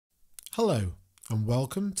Hello, and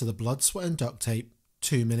welcome to the Blood, Sweat and Duct Tape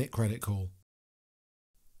 2-minute credit call.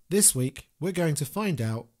 This week, we're going to find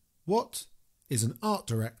out what is an art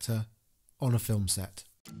director on a film set.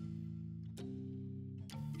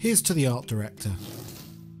 Here's to the art director.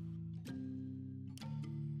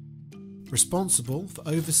 Responsible for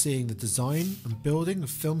overseeing the design and building of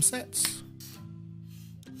film sets.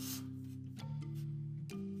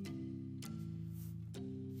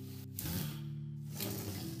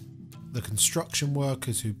 The construction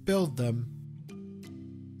workers who build them,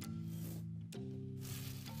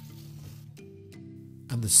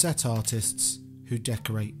 and the set artists who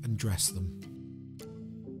decorate and dress them.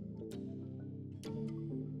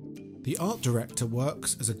 The art director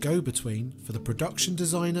works as a go-between for the production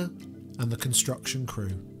designer and the construction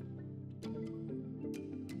crew.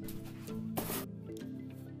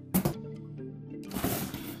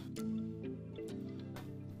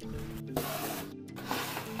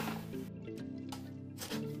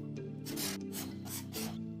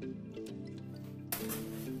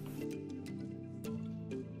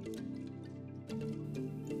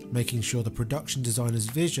 Making sure the production designer's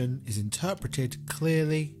vision is interpreted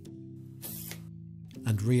clearly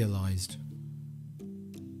and realised.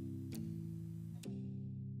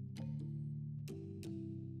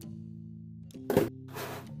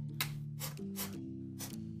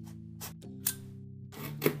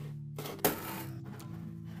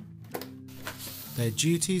 Their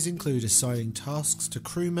duties include assigning tasks to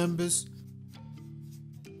crew members,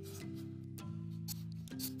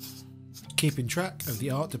 keeping track of the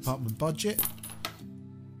art department budget,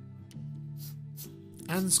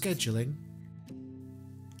 and scheduling,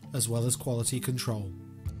 as well as quality control.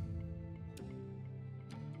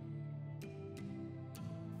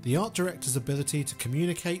 The art director's ability to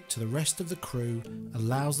communicate to the rest of the crew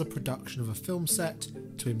allows the production of a film set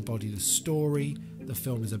to embody the story the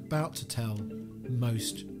film is about to tell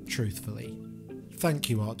most truthfully. Thank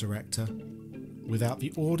you, art director. Without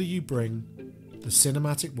the order you bring, the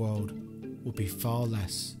cinematic world will be far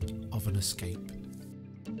less of an escape.